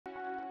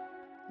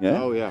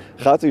Ja? Oh ja.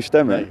 Gaat u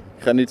stemmen? Nee,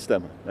 ik ga niet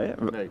stemmen. Nee? Nee,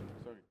 sorry.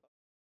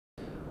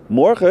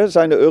 Morgen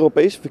zijn de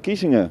Europese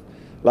verkiezingen.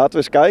 Laten we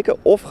eens kijken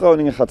of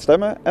Groningen gaat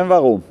stemmen en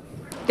waarom.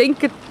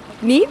 Denk het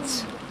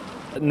niet.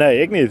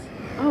 Nee, ik niet.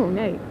 Oh,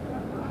 nee.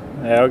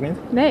 Nee, ook niet.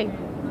 Nee.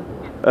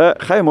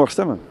 Ga je morgen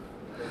stemmen?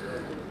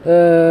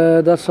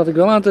 Daar zat ik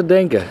wel aan te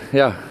denken,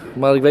 ja.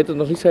 Maar ik weet het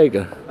nog niet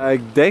zeker.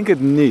 Ik denk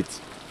het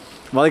niet.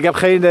 Want ik heb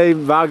geen idee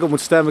waar ik op moet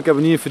stemmen. Ik heb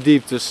er niet in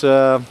verdiept. Dus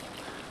dan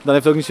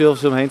heeft het ook niet zo heel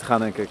veel om heen te gaan,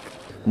 denk ik.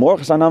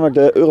 Morgen zijn namelijk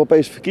de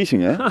Europese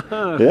verkiezingen.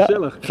 Ja?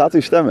 Gezellig. Gaat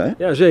u stemmen?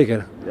 Hè? Ja,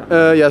 zeker.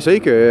 Ja,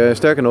 zeker.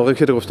 Sterker nog, ik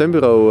zit er op het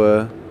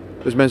stembureau.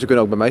 Dus mensen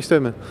kunnen ook bij mij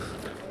stemmen.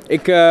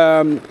 Ik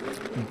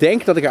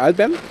denk dat ik eruit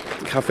ben.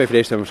 Ik ga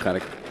VVD stemmen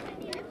waarschijnlijk.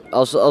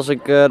 Als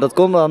ik dat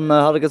kon, dan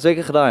had ik het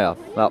zeker gedaan,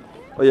 ja.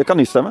 Oh, je kan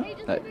niet stemmen?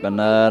 Nee, ik ben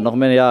nog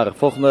minderjarig.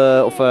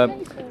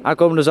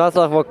 Aankomende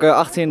zaterdag word ik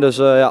 18, dus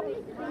ja.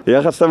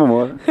 Jij gaat stemmen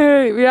morgen?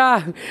 Ja,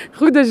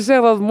 goed dat je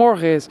zegt dat het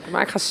morgen is.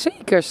 Maar ik ga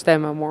zeker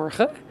stemmen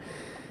morgen.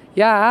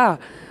 Ja,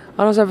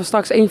 anders hebben we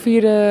straks 1/4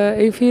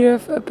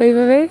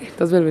 PVV.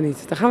 Dat willen we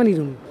niet. Dat gaan we niet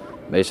doen.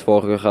 De meeste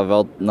voorkeur gaan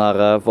wel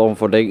naar Vorm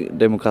voor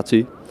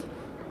Democratie.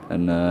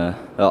 En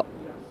ja.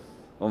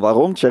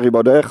 Waarom? Thierry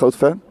Baudet, groot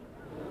fan?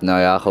 Nou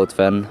ja, groot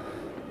fan.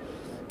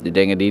 Die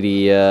dingen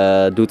die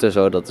hij doet en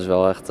zo, dat is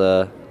wel echt...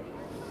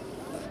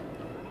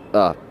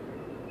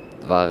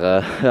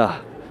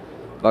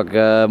 wat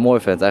ik mooi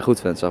vind en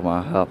goed vind, zeg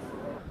maar. Ja.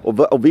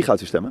 Op wie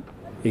gaat u stemmen?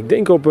 Ik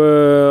denk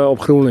op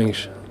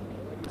GroenLinks.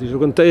 Het is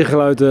ook een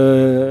tegengeluid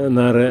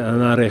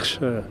naar rechts.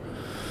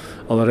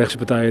 Alle rechtse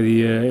partijen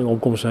die in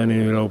opkomst zijn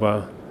in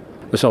Europa.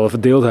 Er zal een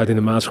verdeeldheid in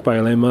de maatschappij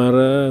alleen maar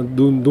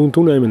doen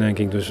toenemen, denk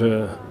ik. Dus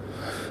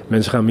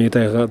mensen gaan meer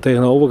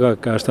tegenover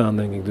elkaar staan,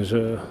 denk ik. Dus,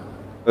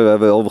 We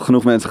hebben al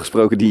genoeg mensen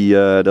gesproken die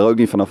er ook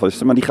niet vanaf willen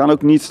stemmen, maar die gaan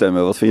ook niet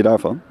stemmen. Wat vind je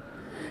daarvan?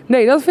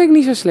 Nee, dat vind ik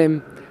niet zo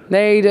slim.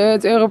 Nee,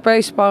 het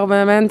Europese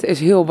Parlement is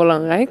heel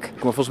belangrijk.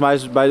 Maar volgens mij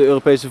is het bij de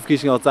Europese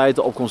verkiezingen altijd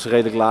de opkomst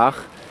redelijk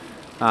laag.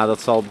 Nou, dat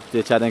zal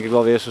dit jaar denk ik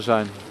wel weer zo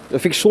zijn.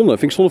 Dat vind ik zonde.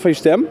 Vind ik zonde van je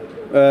stem.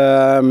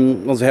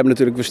 Want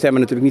we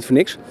stemmen natuurlijk niet voor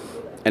niks.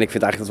 En ik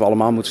vind eigenlijk dat we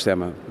allemaal moeten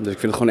stemmen. Dus ik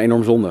vind het gewoon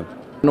enorm zonde.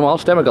 Normaal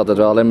stem ik altijd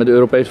wel, alleen met de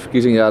Europese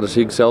verkiezingen, ja, daar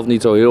zie ik zelf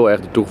niet zo heel erg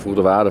de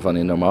toegevoegde waarde van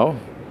in normaal.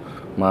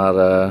 Maar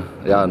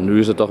ja, nu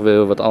is het toch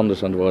weer wat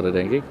anders aan het worden,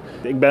 denk ik.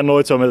 Ik ben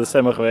nooit zo met het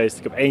stemmen geweest.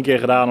 Ik heb 1 keer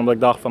gedaan omdat ik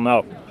dacht van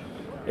nou,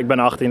 ik ben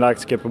 18, laat ik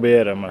het eens een keer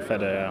proberen. Maar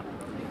verder, ja.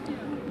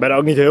 Ik ben er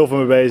ook niet heel veel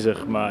mee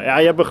bezig. Maar ja,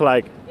 je hebt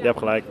gelijk.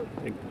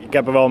 Ik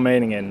heb er wel een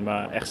mening in,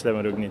 maar echt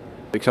stemmen doe ik niet.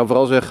 Ik zou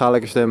vooral zeggen, ga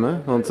lekker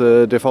stemmen. Want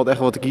er valt echt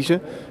wel wat te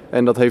kiezen.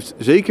 En dat heeft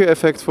zeker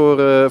effect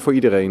voor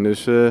iedereen.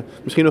 Dus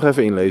misschien nog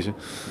even inlezen.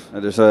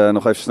 Dus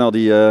nog even snel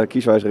die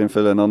kieswijzer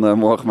invullen en dan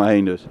morgen maar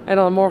heen dus. En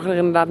dan morgen er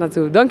inderdaad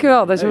naartoe.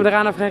 Dankjewel dat je me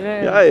eraan hebt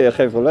gereden. Ja,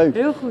 geen probleem.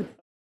 Heel goed.